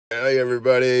Hey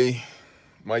everybody,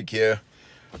 Mike here.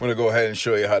 I'm gonna go ahead and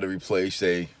show you how to replace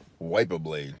a wiper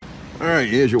blade. All right,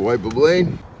 here's your wiper blade.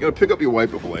 You're gonna pick up your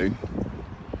wiper blade,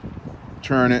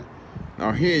 turn it.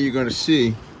 Now here you're gonna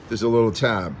see there's a little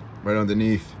tab right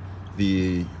underneath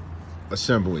the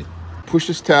assembly. Push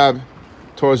this tab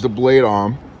towards the blade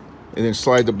arm and then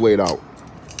slide the blade out.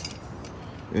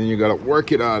 And you gotta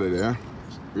work it out of there.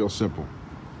 It's real simple.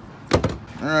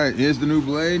 All right, here's the new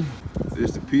blade.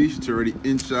 There's the piece. It's already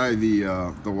inside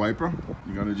the wiper.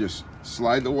 You're gonna just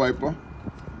slide the wiper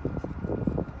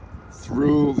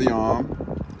through the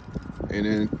arm and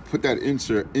then put that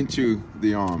insert into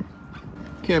the arm.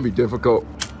 Can't be difficult.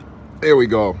 There we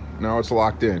go. Now it's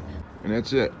locked in, and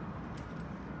that's it.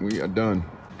 We are done.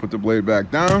 Put the blade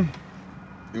back down,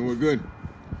 and we're good.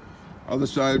 Other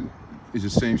side is the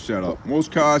same setup.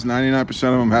 Most cars, 99%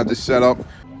 of them have this setup.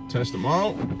 Test them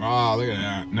out. Ah, look at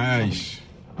that. Nice.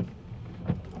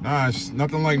 Nice.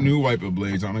 Nothing like new wiper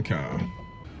blades on a car.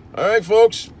 All right,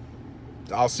 folks.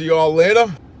 I'll see you all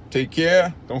later. Take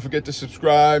care. Don't forget to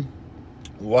subscribe,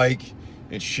 like,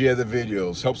 and share the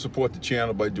videos. Help support the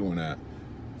channel by doing that.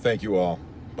 Thank you all.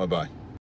 Bye-bye.